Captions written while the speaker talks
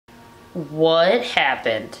What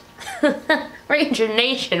happened? Ranger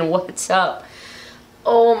Nation, what's up?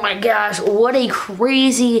 Oh my gosh, what a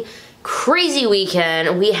crazy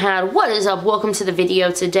weekend we had. What is up? Welcome to the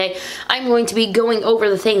video. Today I'm going to be going over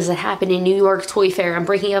the things that happened in New York Toy Fair. I'm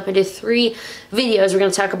breaking up into 3 videos. We're going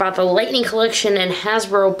to talk about the Lightning Collection and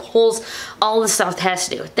Hasbro pulls, all the stuff that has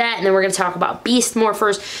to do with that, and then we're going to talk about Beast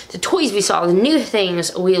Morphers, the toys we saw, the new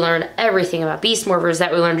things we learned, everything about Beast Morphers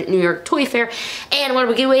that we learned at New York Toy Fair, and we're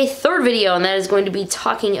going to get away a 3rd video, and that is going to be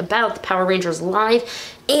talking about the Power Rangers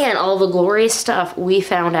Live and all the glorious stuff we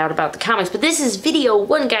found out about the comics. But this is video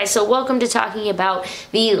 1, guys, so welcome to talking about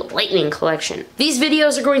the Lightning Collection. These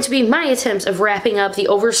videos are going to be my attempts of wrapping up the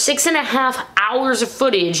over 6.5 hours of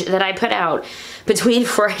footage that I put out between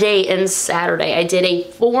Friday and Saturday. I did a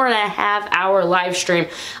 4.5 hour live stream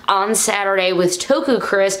on Saturday with Toku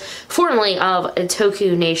Chris, formerly of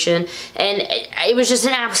Toku Nation, and it was just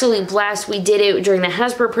an absolute blast. We did it during the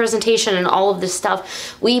Hasbro presentation and all of this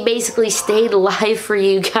stuff. We basically stayed live for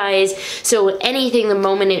you guys, so anything the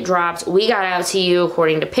moment it dropped, we got out to you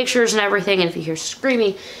according to pictures and everything. And if you hear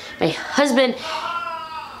screaming, my husband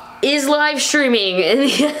is live streaming in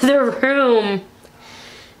the other room.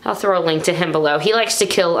 I'll throw a link to him below. He likes to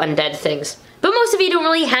kill undead things. But most of you don't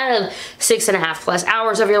really have 6.5+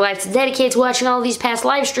 hours of your life to dedicate to watching all these past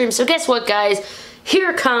live streams. So guess what, guys?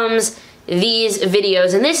 Here comes these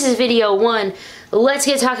videos. And this is video 1. Let's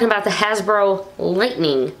get talking about the Hasbro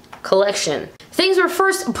Lightning Collection. Things were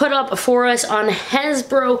first put up for us on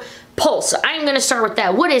Hasbro Pulse. So I'm going to start with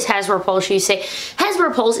that. What is Hasbro Pulse, you say?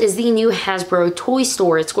 Hasbro Pulse is the new Hasbro toy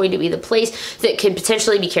store. It's going to be the place that could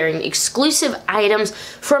potentially be carrying exclusive items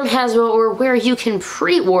from Hasbro, or where you can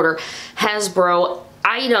pre-order Hasbro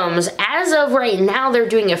items. As of right now, they're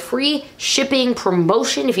doing a free shipping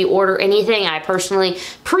promotion if you order anything. I personally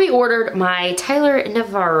pre-ordered my Tyler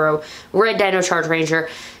Navarro Red Dino Charge Ranger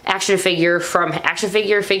action figure from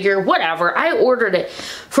whatever. I ordered it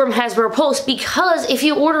from Hasbro Pulse because if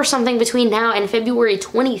you order something between now and February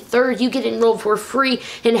 23rd, you get enrolled for free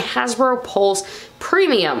in Hasbro Pulse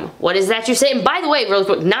Premium. What is that you say? And by the way, really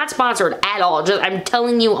quick, not sponsored at all. Just I'm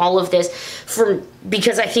telling you all of this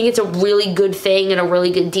because I think it's a really good thing and a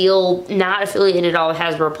really good deal. Not affiliated at all with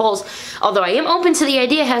Hasbro Pulse. Although I am open to the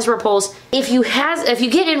idea of Hasbro Pulse. If you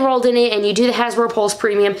get enrolled in it and you do the Hasbro Pulse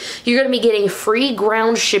Premium, you're going to be getting free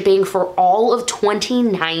ground shipping for all of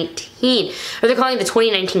 2019. Or they're calling it the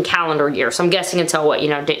 2019 calendar year. So I'm guessing until what,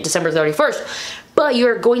 December 31st. But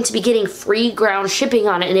you're going to be getting free ground shipping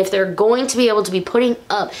on it. And if they're going to be able to be putting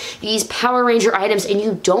up these Power Ranger items and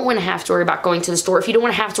you don't want to have to worry about going to the store, if you don't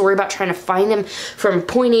want to have to worry about trying to find them from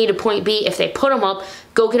point A to point B, if they put them up,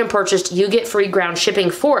 go get them purchased, you get free ground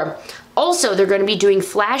shipping for them. Also, they're going to be doing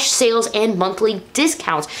flash sales and monthly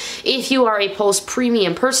discounts. If you are a Pulse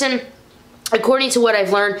Premium person, according to what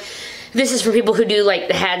I've learned, this is for people who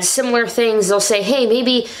had similar things. They'll say, hey,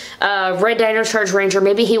 maybe Red Dino Charge Ranger,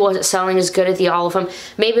 maybe he wasn't selling as good at the all of them.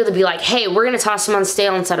 Maybe they'll be like, hey, we're going to toss him on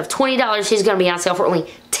sale. Instead of $20, he's going to be on sale for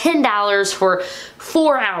only $10 for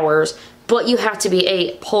 4 hours. But you have to be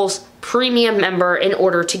a Pulse Premium member in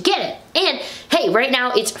order to get it. And hey, right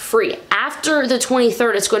now it's free. After the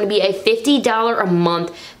 23rd, it's going to be a $50 a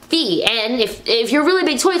month fee. And if you're a really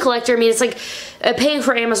big toy collector, I mean, it's like paying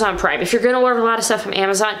for Amazon Prime. If you're going to order a lot of stuff from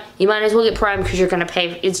Amazon, you might as well get Prime because you're going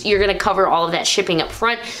to cover all of that shipping up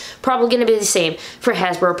front. Probably going to be the same for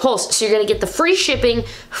Hasbro Pulse. So you're going to get the free shipping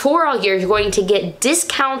for all year. You're going to get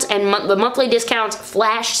discounts and the monthly discounts,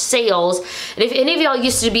 flash sales. And if any of y'all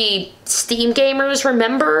used to be Steam gamers,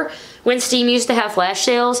 remember when Steam used to have flash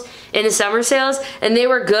sales in the summer sales and they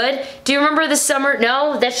were good? Do you remember the summer?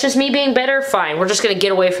 No, that's just me being better? Fine, we're just gonna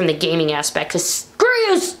get away from the gaming aspect because screw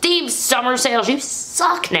you, Steam summer sales, you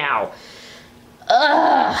suck now.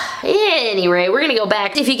 Anyway, we're gonna go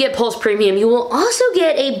back. If you get Pulse Premium, you will also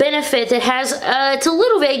get a benefit that has, it's a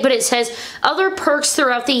little vague, but it says other perks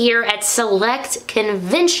throughout the year at select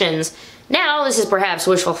conventions. Now, this is perhaps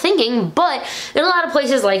wishful thinking, but there are a lot of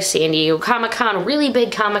places like San Diego Comic-Con, really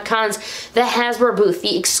big Comic-Cons, the Hasbro booth,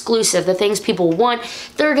 the exclusive, the things people want,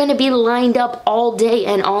 they're going to be lined up all day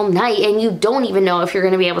and all night, and you don't even know if you're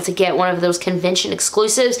going to be able to get one of those convention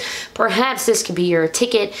exclusives. Perhaps this could be your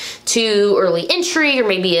ticket to early entry, or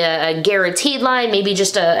maybe a guaranteed line, maybe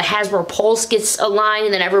just a Hasbro Pulse gets a line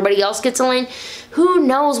and then everybody else gets a line. Who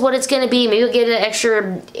knows what it's going to be? Maybe you'll get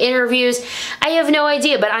extra interviews. I have no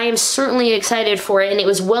idea, but I am certainly excited for it, and it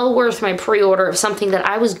was well worth my pre-order of something that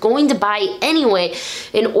I was going to buy anyway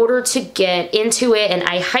in order to get into it, and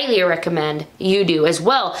I highly recommend you do as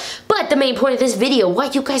well. But the main point of this video,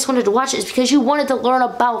 why you guys wanted to watch it, is because you wanted to learn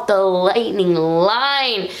about the Lightning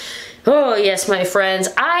line. Oh yes, my friends.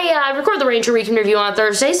 I record the Ranger Weekend review on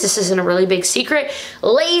Thursdays. This isn't a really big secret.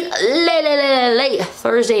 Late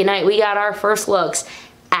Thursday night, we got our first looks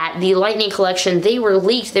at the Lightning Collection. They were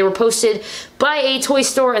leaked. They were posted by a toy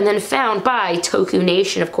store and then found by Toku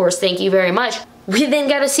Nation. Of course, thank you very much. We then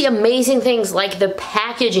got to see amazing things like the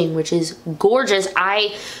packaging, which is gorgeous.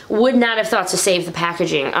 I would not have thought to save the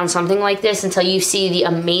packaging on something like this until you see the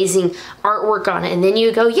amazing artwork on it. And then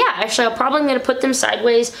you go, yeah, actually, I'm probably going to put them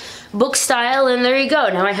sideways, book style, and there you go.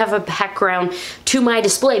 Now I have a background to my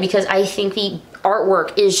display because I think the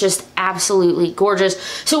artwork is just absolutely gorgeous.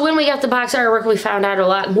 So when we got the box artwork, we found out a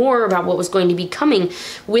lot more about what was going to be coming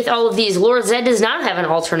with all of these. Lord Zed does not have an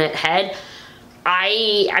alternate head.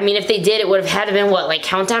 I mean, if they did, it would have had to been, what, like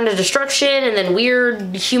Countdown to Destruction and then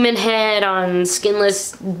weird human head on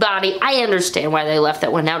skinless body. I understand why they left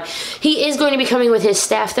that one out. He is going to be coming with his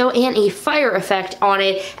staff, though, and a fire effect on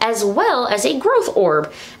it, as well as a growth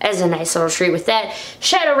orb as a nice little treat with that.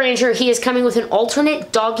 Shadow Ranger, he is coming with an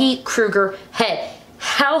alternate Doggy Kruger head.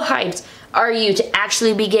 How hyped are you to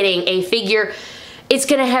actually be getting a figure? It's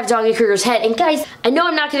gonna have Doggy Kruger's head. And guys, I know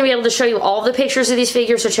I'm not gonna be able to show you all the pictures of these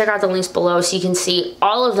figures, so check out the links below so you can see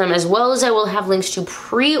all of them, as well as I will have links to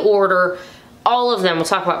pre-order all of them. We'll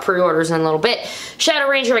talk about pre-orders in a little bit. Shadow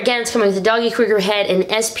Ranger, again, is coming with the Doggy Kruger head, an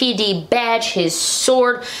SPD badge, his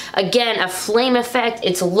sword, again, a flame effect.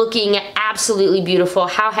 It's looking absolutely beautiful.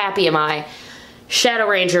 How happy am I? Shadow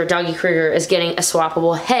Ranger, Doggy Kruger, is getting a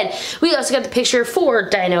swappable head. We also got the picture for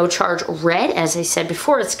Dino Charge Red. As I said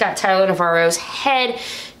before, it's got Tyler Navarro's head,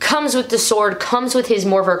 comes with the sword, comes with his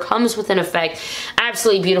morpher, comes with an effect.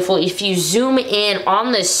 Absolutely beautiful. If you zoom in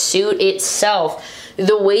on the suit itself,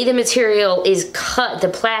 the way the material is cut, the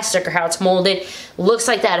plastic or how it's molded, looks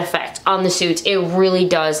like that effect on the suits. It really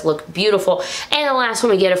does look beautiful. And the last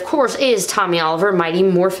one we get, of course, is Tommy Oliver. Mighty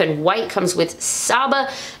Morphin White comes with Saba,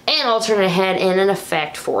 an alternate head, and an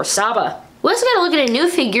effect for Saba. We also got to look at a new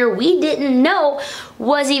figure we didn't know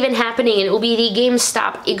was even happening, and it will be the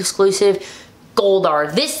GameStop exclusive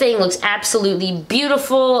Goldar. This thing looks absolutely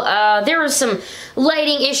beautiful. There were some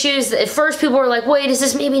lighting issues. At first people were like, wait, is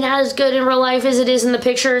this maybe not as good in real life as it is in the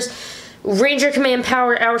pictures? Ranger Command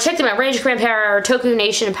Power Hour, check them out, Ranger Command Power Hour, Toku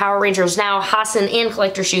Nation, and Power Rangers Now, Hassan and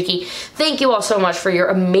Collector Shuki. Thank you all so much for your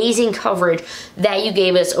amazing coverage that you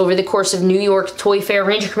gave us over the course of New York Toy Fair.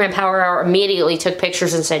 Ranger Command Power Hour immediately took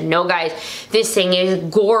pictures and said, no guys, this thing is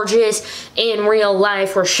gorgeous in real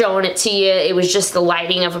life. We're showing it to you. It was just the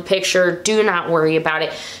lighting of a picture. Do not worry about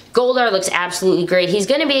it. Goldar looks absolutely great. He's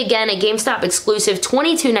going to be, again, a GameStop exclusive,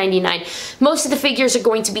 $22.99. Most of the figures are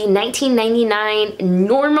going to be $19.99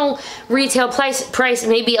 normal retail price,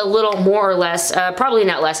 maybe a little more or less, probably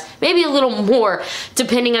not less, maybe a little more,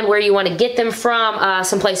 depending on where you want to get them from.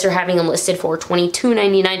 Some places are having them listed for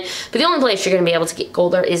 $22.99, but the only place you're going to be able to get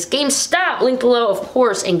Goldar is GameStop. Link below, of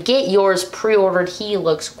course, and get yours pre-ordered. He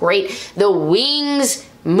looks great. The wings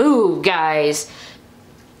move, guys.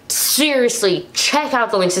 Seriously, check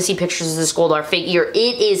out the links to see pictures of this Goldar figure. It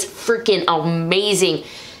is freaking amazing.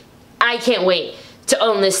 I can't wait to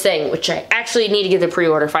own this thing, which I actually need to get the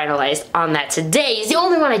pre-order finalized on that today. It's the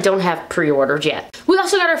only one I don't have pre-ordered yet. We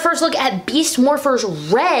also got our first look at Beast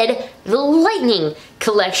Morphers Red, the Lightning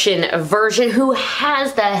Collection version, who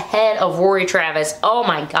has the head of Rory Travis. Oh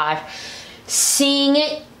my gosh. Seeing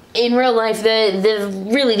it in real life,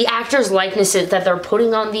 really the actors' likenesses that they're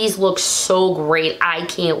putting on these look so great. I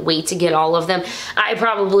can't wait to get all of them. I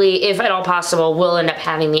probably, if at all possible, will end up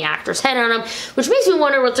having the actor's head on them, which makes me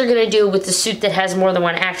wonder what they're going to do with the suit that has more than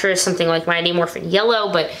one actress, something like Mighty Morphin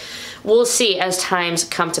Yellow, but we'll see as times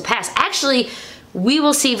come to pass. Actually, we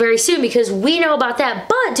will see very soon because we know about that,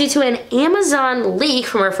 but due to an Amazon leak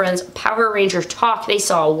from our friends Power Ranger Talk, they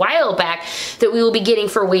saw a while back that we will be getting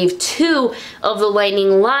for Wave 2 of the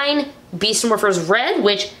Lightning line, Beast Morphers Red,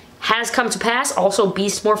 which has come to pass. Also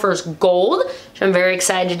Beast Morphers Gold, which I'm very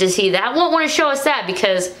excited to see. That won't want to show us that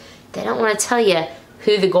because they don't want to tell you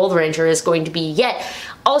who the Gold Ranger is going to be yet.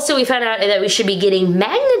 Also, we found out that we should be getting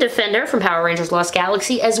Magna Defender from Power Rangers Lost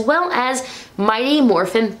Galaxy, as well as Mighty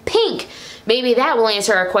Morphin Pink. Maybe that will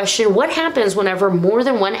answer our question, what happens whenever more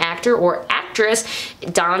than one actor or actress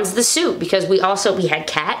dons the suit? Because we had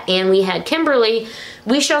Kat and we had Kimberly.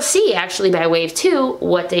 We shall see, actually, by Wave 2,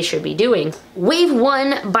 what they should be doing. Wave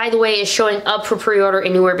 1, by the way, is showing up for pre-order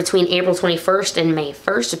anywhere between April 21st and May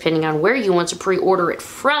 1st, depending on where you want to pre-order it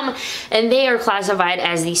from, and they are classified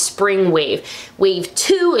as the Spring Wave. Wave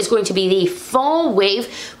 2 is going to be the Fall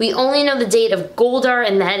Wave. We only know the date of Goldar,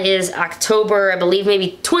 and that is October, I believe,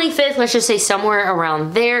 maybe 25th, let's just say somewhere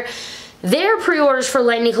around there. Their pre-orders for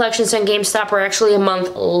Lightning Collections on GameStop are actually a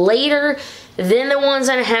month later than the ones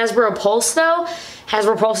on Hasbro Pulse, though.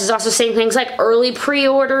 Hasbro Pulse is also saying things like early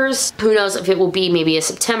pre-orders. Who knows if it will be maybe a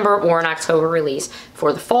September or an October release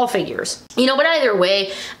for the fall figures. You know, but either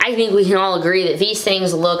way, I think we can all agree that these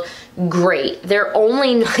things look great. They're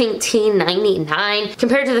only $19.99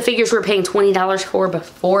 compared to the figures we were paying $20 for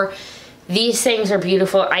before. These things are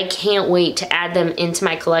beautiful. I can't wait to add them into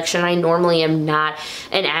my collection. I normally am not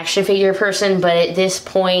an action figure person, but at this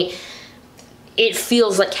point, it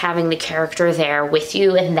feels like having the character there with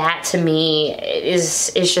you, and that to me is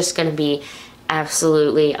just going to be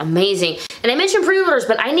absolutely amazing. And I mentioned pre-orders,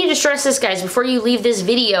 but I need to stress this, guys, before you leave this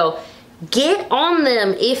video. Get on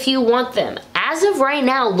them if you want them. As of right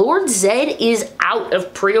now, Lord Zed is out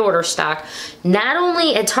of pre-order stock, not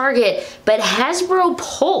only at Target, but Hasbro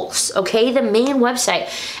Pulse, okay, the main website.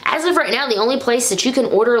 As of right now, the only place that you can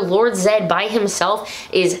order Lord Zed by himself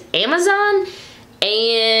is Amazon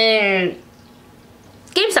and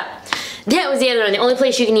GameStop. That was the other one. The only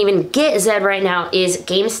place you can even get Zed right now is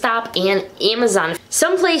GameStop and Amazon.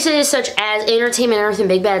 Some places, such as Entertainment Earth and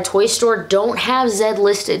Big Bad Toy Store, don't have Zed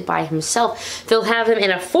listed by himself. They'll have him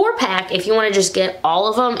in a 4-pack if you want to just get all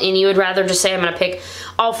of them, and you would rather just say, I'm going to pick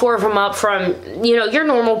all 4 of them up from, you know, your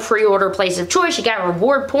normal pre-order place of choice. You got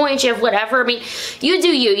reward points, you have whatever. I mean, you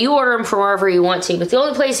do you. You order them from wherever you want to. But the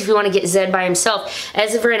only place if you want to get Zed by himself,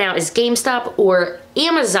 as of right now, is GameStop or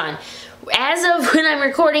Amazon. As of when I'm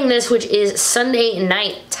recording this, which is Sunday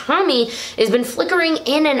night, Tommy has been flickering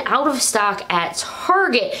in and out of stock at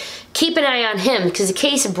Target. Keep an eye on him, because the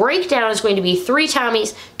case breakdown is going to be 3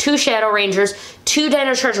 Tommies, 2 Shadow Rangers, 2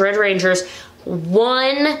 Dino Charge Red Rangers,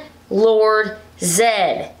 1 Lord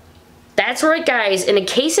Zed. That's right, guys. In a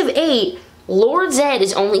case of 8, Lord Zed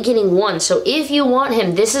is only getting 1, so if you want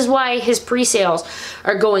him, this is why his pre-sales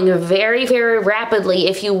are going very, very rapidly.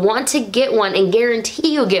 If you want to get one, and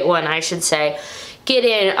guarantee you get one, I should say, get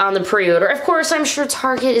in on the pre-order. Of course, I'm sure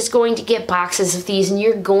Target is going to get boxes of these, and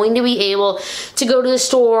you're going to be able to go to the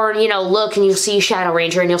store and, you know, look, and you'll see Shadow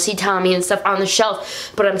Ranger, and you'll see Tommy and stuff on the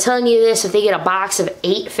shelf. But I'm telling you this, if they get a box of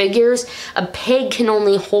 8 figures, a peg can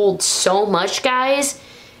only hold so much, guys.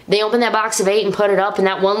 They open that box of 8 and put it up, and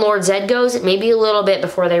that 1 Lord Zed goes, maybe a little bit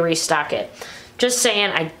before they restock it. Just saying,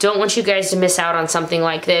 I don't want you guys to miss out on something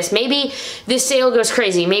like this. Maybe this sale goes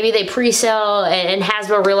crazy. Maybe they pre-sell and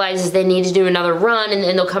Hasbro realizes they need to do another run, and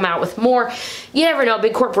then they'll come out with more. You never know, a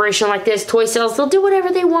big corporation like this, toy sales, they'll do whatever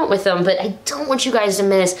they want with them, but I don't want you guys to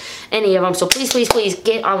miss any of them. So please, please, please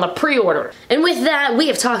get on the pre-order. And with that, we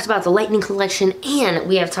have talked about the Lightning Collection, and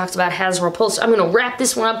we have talked about Hasbro Pulse. I'm going to wrap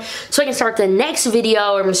this one up so I can start the next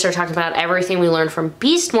video. I'm going to start talking about everything we learned from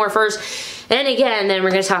Beast Morphers. And again, then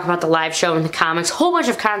we're going to talk about the live show and the comics. Whole bunch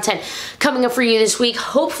of content coming up for you this week,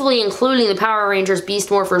 hopefully including the Power Rangers Beast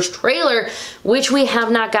Morphers trailer, which we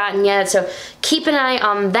have not gotten yet. So keep an eye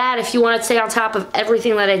on that. If you want to stay on top of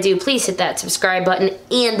everything that I do, please hit that subscribe button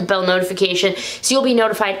and the bell notification so you'll be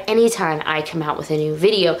notified anytime I come out with a new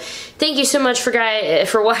video. Thank you so much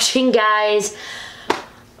for watching, guys.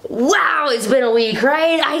 Wow, it's been a week,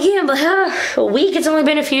 right? I can't believe a week. It's only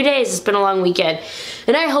been a few days. It's been a long weekend.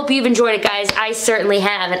 And I hope you've enjoyed it, guys. I certainly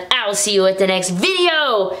have, and I'll see you at the next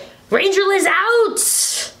video. Ranger Liz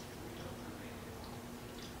out!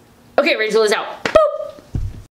 Okay, Ranger Liz out.